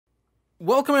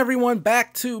Welcome everyone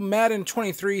back to Madden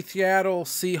 23 Seattle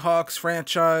Seahawks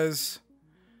franchise.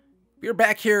 We're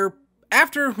back here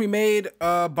after we made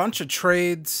a bunch of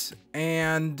trades,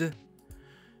 and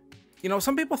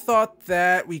some people thought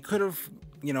that we could have,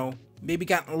 maybe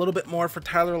gotten a little bit more for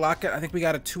Tyler Lockett. I think we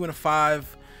got a 2 and a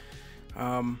 5.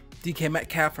 DK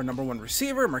Metcalf, our #1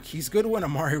 receiver, Marquise Goodwin,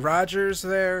 Amari Rodgers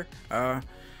there. Don't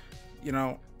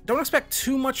expect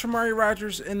too much from Amari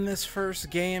Rodgers in this first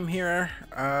game here.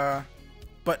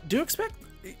 But do expect,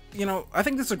 I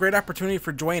think this is a great opportunity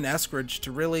for Dwayne Eskridge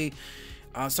to really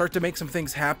start to make some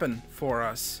things happen for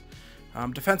us.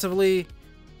 Defensively,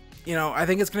 I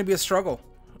think it's going to be a struggle,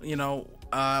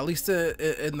 at least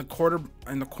in the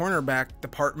cornerback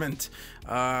department.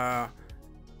 Yeah,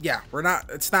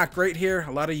 it's not great here.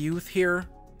 A lot of youth here.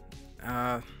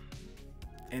 And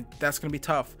that's going to be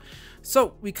tough.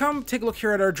 So we take a look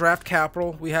here at our draft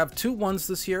capital. We have 2 1s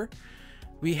this year.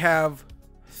 We have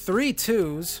 3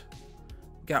 2s.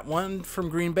 Got 1 from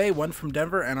Green Bay, 1 from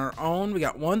Denver, and our own. We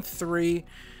got 1 3.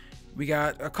 We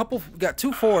got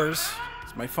 2 4s.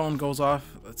 So my phone goes off.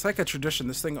 It's like a tradition.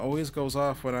 This thing always goes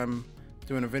off when I'm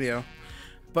doing a video.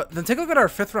 But then take a look at our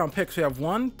 5th round picks. We have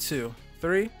 1 2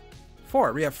 3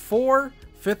 4. We have 4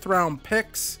 5th round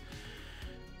picks.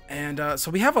 And so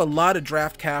we have a lot of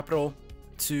draft capital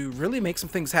to really make some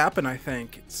things happen, I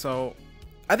think. So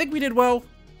I think we did well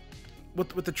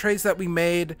with the trades that we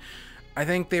made. I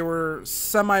think they were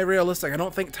semi-realistic. I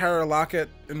don't think Tyler Lockett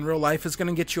in real life is going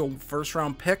to get you a 1st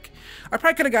round pick. I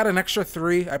probably could have got an extra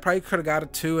 3. I probably could have got a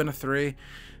 2 and a 3.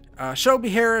 Shelby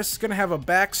Harris is going to have a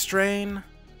back strain,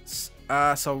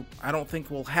 so I don't think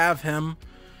we'll have him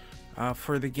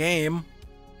for the game.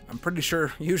 I'm pretty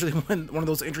sure usually when one of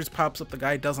those injuries pops up, the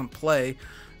guy doesn't play.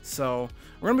 So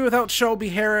we're going to be without Shelby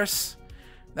Harris.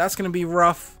 That's going to be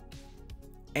rough.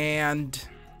 And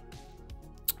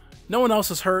no one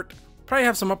else is hurt. Probably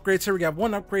have some upgrades here. We got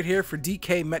 1 upgrade here for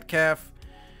DK Metcalf.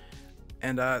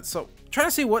 And so trying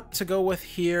to see what to go with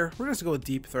here. We're going to go with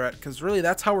deep threat because really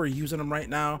that's how we're using him right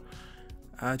now.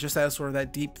 Just as sort of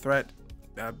that deep threat,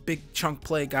 big chunk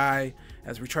play guy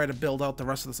as we try to build out the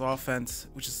rest of this offense,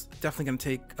 which is definitely going to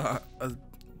take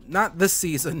not this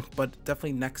season, but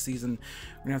definitely next season.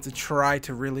 We're going to have to try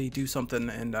to really do something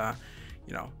and,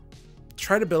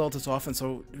 try to build out this offense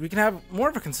so we can have more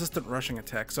of a consistent rushing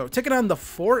attack. So taking on the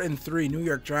 4 and 3 New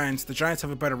York Giants. The Giants have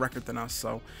a better record than us,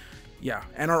 so yeah,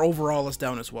 and our overall is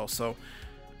down as well. So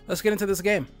let's get into this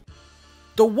game.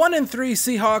 The 1 and 3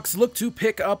 Seahawks look to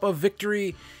pick up a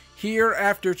victory here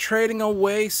after trading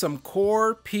away some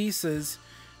core pieces.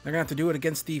 They're gonna have to do it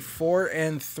against the 4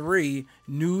 and 3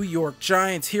 New York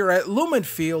Giants here at Lumen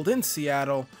Field in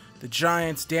Seattle. The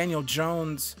Giants, Daniel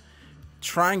Jones,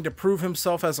 trying to prove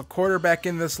himself as a quarterback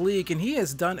in this league, and he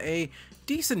has done a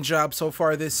decent job so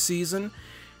far this season.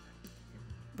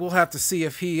 We'll have to see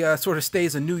if he sort of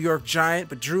stays a New York Giant,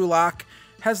 but Drew Lock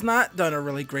has not done a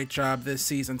really great job this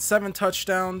season. 7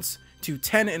 touchdowns to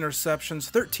 10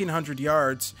 interceptions, 1,300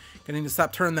 yards. Gonna need to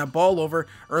stop turning that ball over.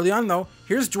 Early on, though,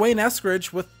 here's Dwayne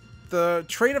Eskridge with the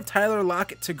trade of Tyler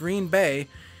Lockett to Green Bay.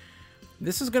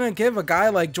 This is going to give a guy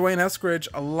like Dwayne Eskridge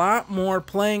a lot more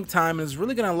playing time and is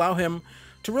really going to allow him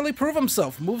to really prove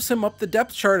himself. Moves him up the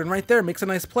depth chart, and right there makes a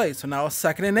nice play. So now a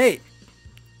 2nd and 8.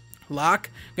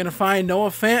 Lock going to find Noah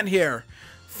Fant here.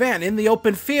 Fant in the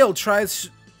open field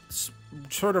tries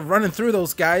sort of running through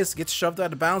those guys. Gets shoved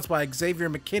out of bounds by Xavier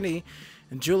McKinney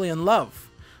and Julian Love.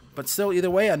 But still, either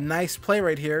way, a nice play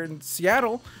right here. In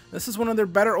Seattle, this is one of their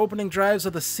better opening drives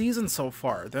of the season so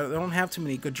far. They don't have too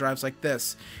many good drives like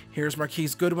this. Here's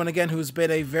Marquise Goodwin again, who's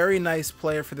been a very nice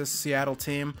player for this Seattle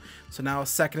team. So now a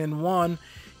 2nd and 1.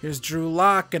 Here's Drew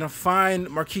Lock going to find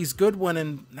Marquise Goodwin,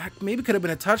 and that maybe could have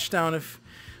been a touchdown if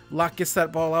Lock gets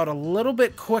that ball out a little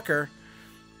bit quicker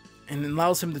and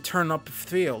allows him to turn up the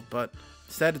field. But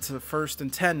instead, it's a 1st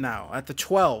and 10 now at the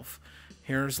 12.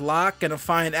 Here's Lock going to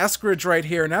find Eskridge right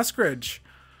here, and Eskridge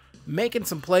making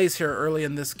some plays here early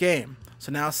in this game.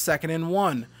 So now 2nd and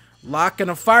 1. Lock going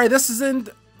to fire. This is in...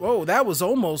 Whoa, that was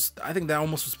almost... I think that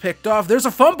almost was picked off. There's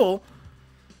a fumble.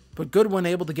 But Goodwin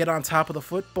able to get on top of the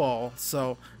football.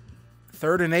 So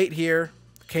 3rd and 8 here.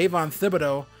 Kayvon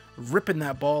Thibodeau ripping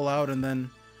that ball out, and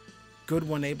then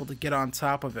Goodwin able to get on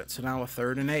top of it. So now a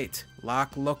 3rd and 8.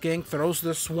 Lock looking, throws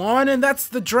this one, and that's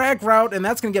the drag route, and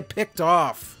that's going to get picked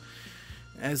off.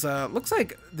 As looks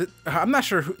like, I'm not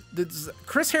sure,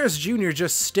 Chris Harris Jr.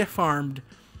 just stiff-armed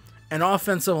an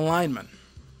offensive lineman.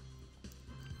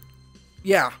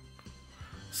 Yeah.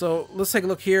 So let's take a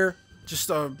look here.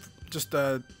 Just a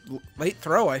late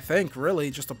throw, I think, really.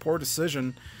 Just a poor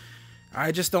decision.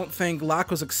 I just don't think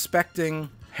Locke was expecting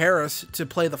Harris to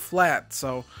play the flat,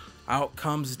 so Out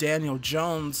comes Daniel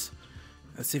Jones.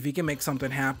 Let's see if he can make something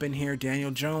happen here.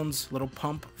 Daniel Jones, little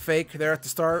pump fake there at the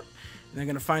start. And they're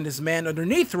going to find his man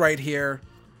underneath right here.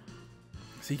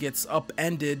 So he gets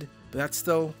upended. But that's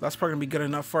probably going to be good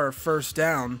enough for a first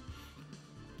down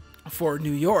for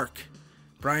New York.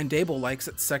 Brian Dable likes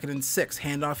it. 2nd and 6.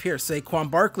 Handoff here.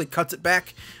 Saquon Barkley cuts it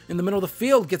back in the middle of the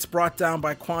field. Gets brought down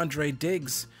by Quandre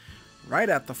Diggs right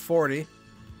at the 40.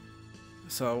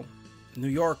 So New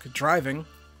York driving.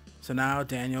 So now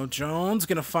Daniel Jones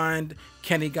going to find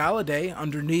Kenny Golladay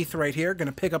underneath right here. Going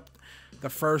to pick up the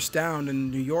first down. And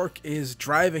New York is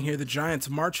driving here. The Giants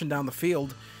marching down the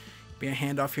field. Be a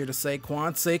handoff here to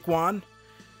Saquon. Saquon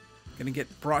going to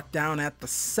get brought down at the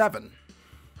 7.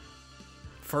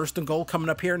 1st and goal coming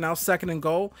up here. Now 2nd and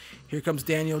goal. Here comes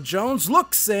Daniel Jones.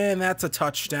 Looks, and that's a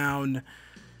touchdown.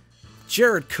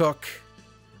 Jared Cook.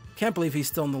 Can't believe he's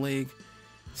still in the league.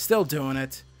 Still doing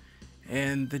it.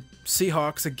 And the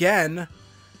Seahawks, again,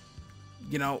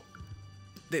 you know,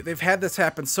 they've had this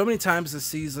happen so many times this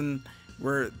season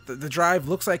where the drive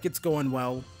looks like it's going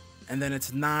well, and then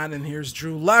it's not. And here's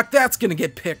Drew Lock. That's going to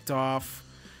get picked off.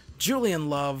 Julian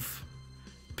Love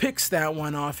picks that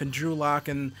one off, and Drew Lock,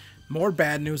 and more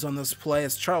bad news on this play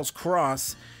is Charles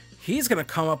Cross. He's going to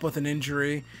come up with an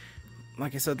injury.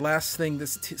 Like I said, last thing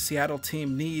this Seattle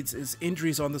team needs is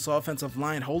injuries on this offensive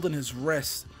line, holding his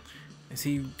wrist as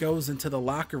he goes into the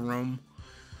locker room.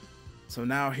 So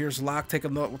now here's Locke.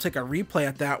 We'll take a replay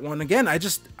at that one. Again, I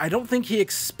don't think he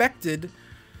expected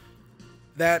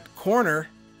that corner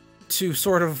to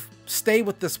sort of stay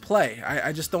with this play.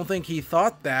 I just don't think he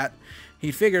thought that.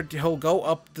 He figured he'll go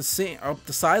up the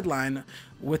sideline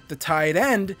with the tight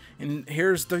end, and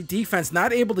here's the defense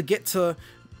not able to get to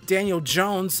Daniel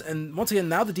Jones, and once again,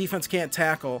 now the defense can't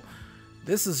tackle.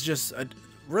 This is just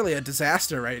really a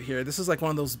disaster right here. This is like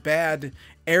one of those bad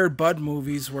Air Bud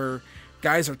movies where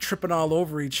guys are tripping all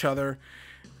over each other.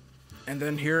 And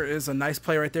then here is a nice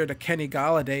play right there to Kenny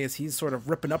Golladay as he's sort of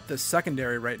ripping up this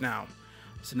secondary right now.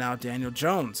 So now Daniel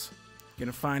Jones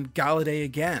going to find Golladay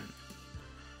again.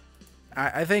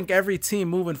 I think every team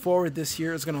moving forward this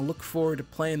year is going to look forward to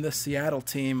playing this Seattle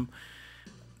team,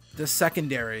 this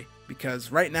secondary,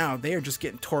 because right now they are just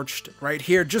getting torched right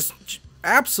here. Just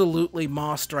absolutely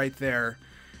mossed right there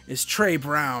is Trey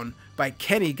Brown by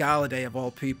Kenny Golladay of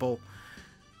all people.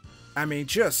 I mean,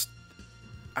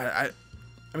 I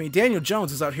mean, Daniel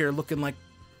Jones is out here looking like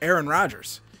Aaron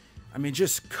Rodgers. I mean,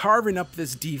 just carving up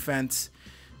this defense.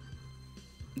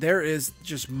 There is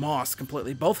just moss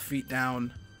completely, both feet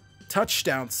down.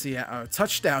 Touchdown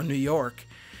New York.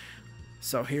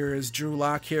 So here is Drew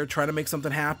Lock here trying to make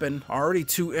something happen. Already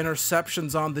 2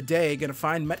 interceptions on the day. Going to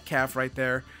find Metcalf right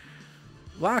there.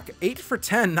 Lock 8 for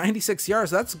 10, 96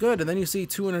 yards. That's good. And then you see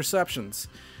 2 interceptions.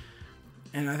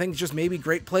 And I think just maybe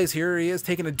great plays. Here he is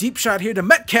taking a deep shot here to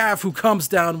Metcalf, who comes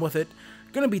down with it.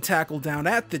 Going to be tackled down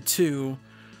at the 2.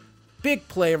 Big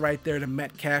play right there to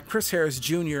Metcalf. Chris Harris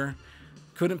Jr.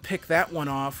 couldn't pick that one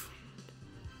off.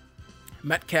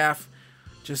 Metcalf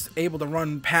just able to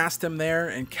run past him there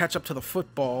and catch up to the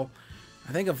football.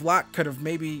 I think if Locke could have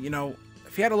maybe, you know,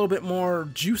 if he had a little bit more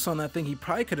juice on that thing, he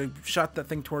probably could have shot that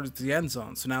thing towards the end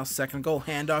zone. So now 2nd goal,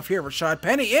 handoff here. Rashad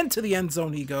Penny into the end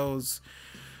zone he goes.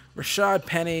 Rashad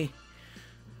Penny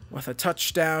with a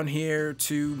touchdown here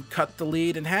to cut the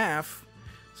lead in half.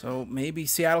 So maybe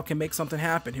Seattle can make something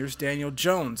happen. Here's Daniel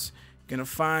Jones. Gonna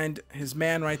find his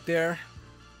man right there,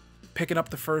 picking up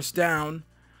the first down.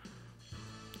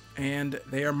 And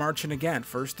they are marching again.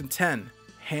 1st and 10.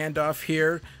 Handoff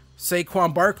here.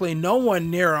 Saquon Barkley, no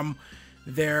one near him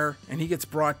there. And he gets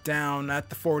brought down at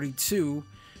the 42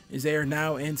 as they are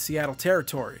now in Seattle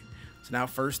territory. So now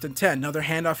 1st and 10. Another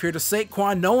handoff here to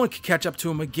Saquon. No one can catch up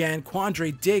to him again.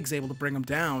 Quandre Diggs able to bring him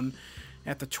down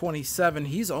at the 27.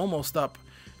 He's almost up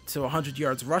to 100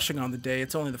 yards rushing on the day.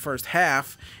 It's only the first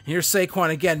half. And here's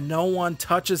Saquon again. No one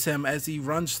touches him as he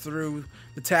runs through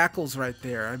the tackles right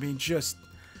there. I mean, just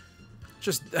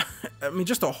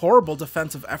a horrible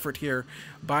defensive effort here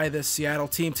by this Seattle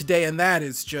team today, and that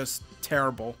is just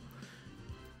terrible.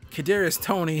 Kadarius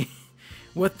Toney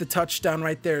with the touchdown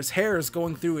right there. His hair is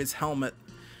going through his helmet,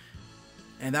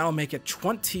 and that'll make it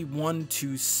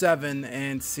 21-7.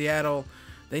 And Seattle,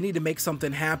 they need to make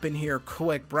something happen here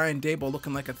quick. Brian Dable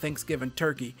looking like a Thanksgiving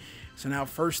turkey. So now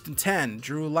 1st and 10.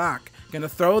 Drew Lock going to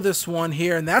throw this one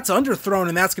here, and that's underthrown,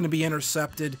 and that's going to be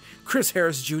intercepted. Chris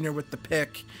Harris Jr. with the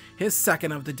pick. His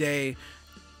 2nd of the day.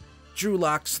 Drew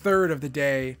Lock's 3rd of the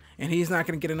day, and he's not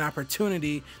going to get an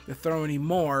opportunity to throw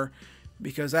anymore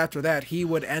because after that he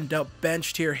would end up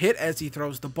benched here, hit as he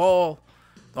throws the ball.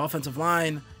 The offensive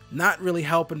line not really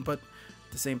helping, but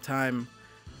at the same time,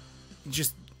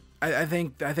 just I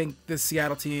think this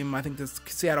Seattle team, I think this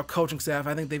Seattle coaching staff,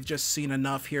 I think they've just seen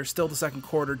enough here. Still the second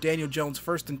quarter. Daniel Jones,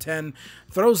 1st and 10,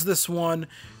 throws this one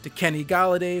to Kenny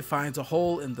Golladay, finds a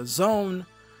hole in the zone.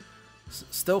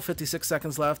 Still 56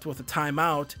 seconds left with a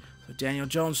timeout. So Daniel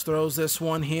Jones throws this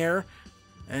one here,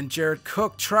 and Jared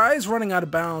Cook tries running out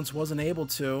of bounds, wasn't able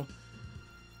to.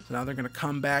 So now they're going to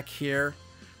come back here.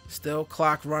 Still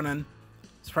clock running.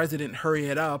 Surprised they didn't hurry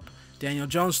it up. Daniel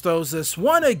Jones throws this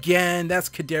one again. That's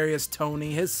Kadarius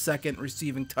Toney, his 2nd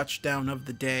receiving touchdown of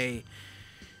the day.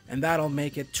 And that'll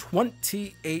make it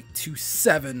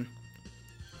 28-7.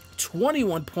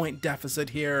 21-point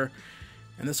deficit here.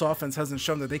 And this offense hasn't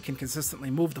shown that they can consistently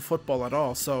move the football at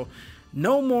all. So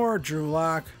no more Drew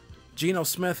Lock. Geno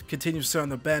Smith continues to sit on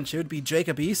the bench. It would be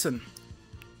Jacob Eason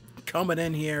coming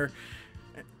in here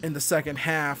in the second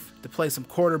half to play some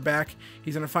quarterback.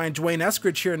 He's going to find Dwayne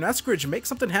Eskridge here, and Eskridge makes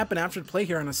something happen after the play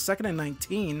here on a 2nd and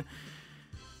 19.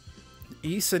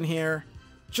 Eason here,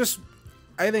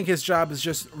 I think his job is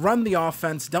just run the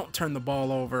offense, don't turn the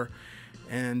ball over,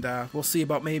 and we'll see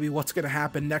about maybe what's going to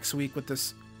happen next week with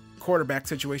this quarterback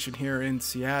situation here in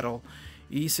Seattle.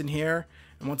 Eason here,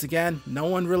 and once again, no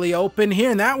one really open here,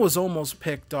 and that was almost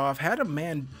picked off. Had a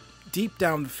man deep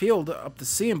down the field up to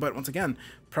see him, but once again,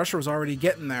 pressure was already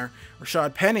getting there.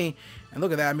 Rashad Penny, and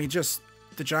look at that. I mean,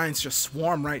 the Giants just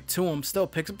swarm right to him. Still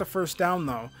picks up the 1st down,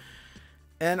 though.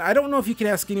 And I don't know if you can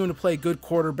ask anyone to play good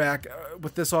quarterback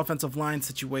with this offensive line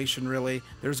situation, really.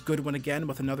 There's Goodwin again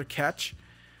with another catch.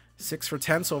 6 for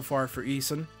 10 so far for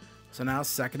Eason. So now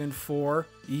 2nd and 4.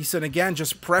 Eason again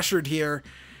just pressured here.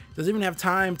 Doesn't even have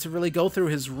time to really go through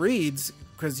his reads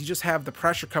because you just have the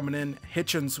pressure coming in.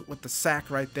 Hitchens with the sack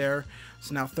right there.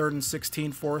 So now 3rd and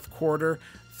 16, 4th quarter.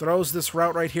 Throws this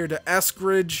route right here to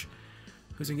Eskridge,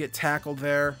 who's going to get tackled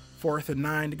there. 4th and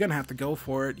 9. You're going to have to go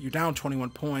for it. You're down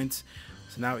 21 points.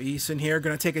 So now Eason here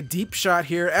going to take a deep shot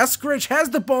here. Eskridge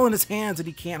has the ball in his hands, and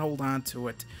he can't hold on to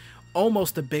it.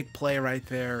 Almost a big play right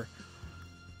there.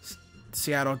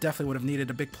 Seattle definitely would have needed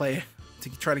a big play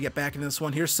to try to get back in this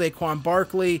one. Here's Saquon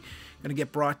Barkley. Going to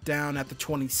get brought down at the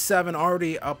 27.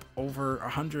 Already up over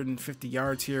 150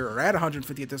 yards here, or at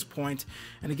 150 at this point.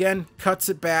 And again, cuts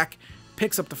it back.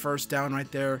 Picks up the 1st down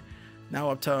right there. Now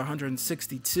up to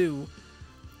 162.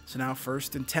 So now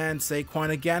 1st and 10. Saquon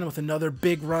again with another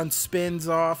big run. Spins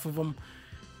off of him.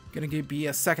 Going to be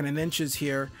a 2nd and inches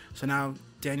here. So now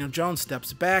Daniel Jones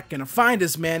steps back. Going to find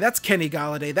his man. That's Kenny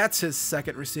Golladay. That's his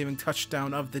 2nd receiving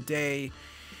touchdown of the day.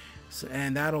 So,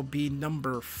 and that'll be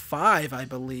number 5, I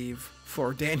believe,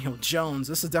 for Daniel Jones.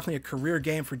 This is definitely a career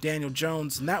game for Daniel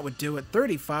Jones. And that would do it.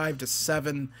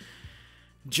 35-7.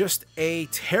 Just a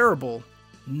terrible,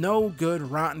 no good,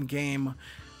 rotten game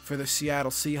for the Seattle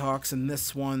Seahawks in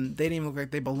this one. They didn't even look like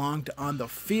they belonged on the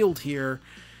field here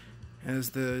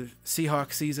as the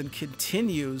Seahawks season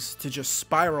continues to just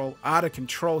spiral out of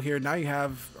control here. Now you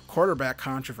have a quarterback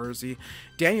controversy.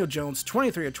 Daniel Jones,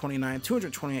 23 of 29,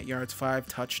 228 yards, 5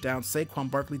 touchdowns. Saquon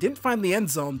Barkley didn't find the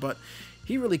end zone, but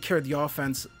he really carried the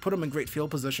offense, put him in great field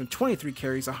position. 23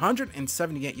 carries,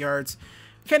 178 yards.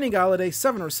 Kenny Golladay,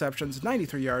 7 receptions,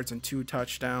 93 yards, and 2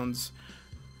 touchdowns.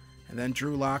 And then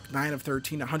Drew Lock, 9 of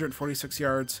 13, 146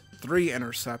 yards, 3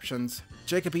 interceptions.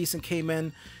 Jacob Eason came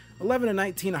in, 11 of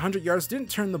 19, 100 yards,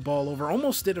 didn't turn the ball over,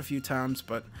 almost did a few times,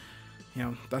 but, you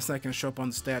know, that's not going to show up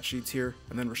on the stat sheets here.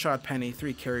 And then Rashad Penny,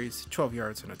 3 carries, 12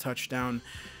 yards, and a touchdown.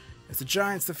 As the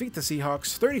Giants defeat the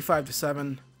Seahawks,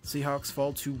 35-7. Seahawks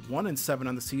fall to 1-7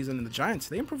 on the season, and the Giants,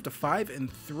 they improved to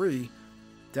 5-3,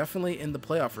 definitely in the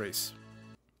playoff race.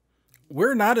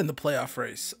 We're not in the playoff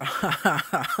race.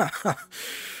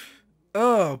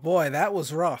 Oh boy, that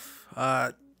was rough.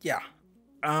 Yeah.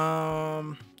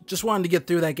 Just wanted to get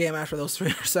through that game after those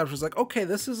 3 interceptions. Like, okay,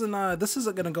 this isn't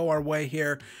gonna go our way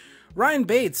here. Ryan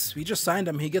Bates, we just signed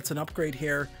him. He gets an upgrade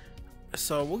here,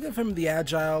 so we'll give him the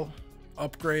agile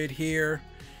upgrade here.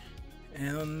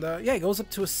 And yeah, he goes up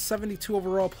to a 72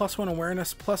 overall, +1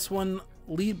 awareness, +1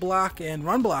 lead block and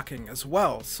run blocking as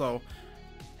well. So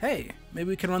hey, maybe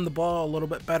we can run the ball a little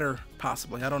bit better,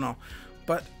 possibly. I don't know.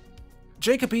 But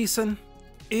Jacob Eason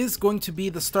is going to be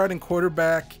the starting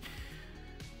quarterback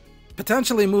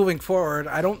potentially moving forward.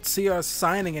 I don't see us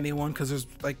signing anyone because there's,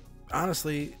 like,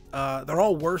 honestly, they're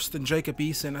all worse than Jacob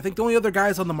Eason. I think the only other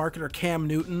guys on the market are Cam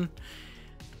Newton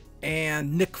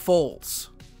and Nick Foles.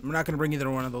 We're not going to bring either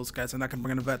one of those guys. I'm not going to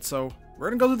bring in a vet. So we're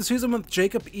going to go through the season with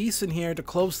Jacob Eason here to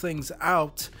close things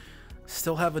out.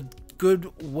 Still have a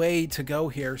good way to go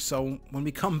here. So when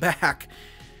we come back,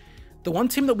 the one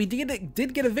team that we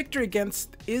did get a victory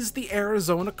against is the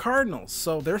Arizona Cardinals.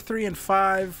 So they're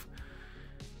 3-5.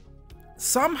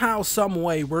 somehow, some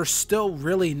way, we're still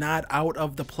really not out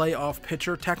of the playoff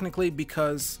picture technically,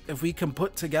 because if we can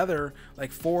put together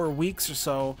like 4 weeks or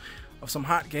so of some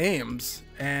hot games,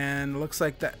 and it looks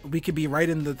like that we could be right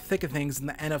in the thick of things in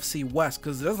the NFC West,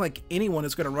 because it doesn't like anyone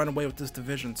is going to run away with this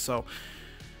division. So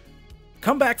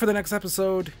come back for the next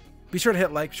episode. Be sure to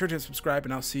hit like, be sure to hit subscribe,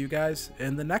 and I'll see you guys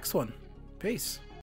in the next one. Peace.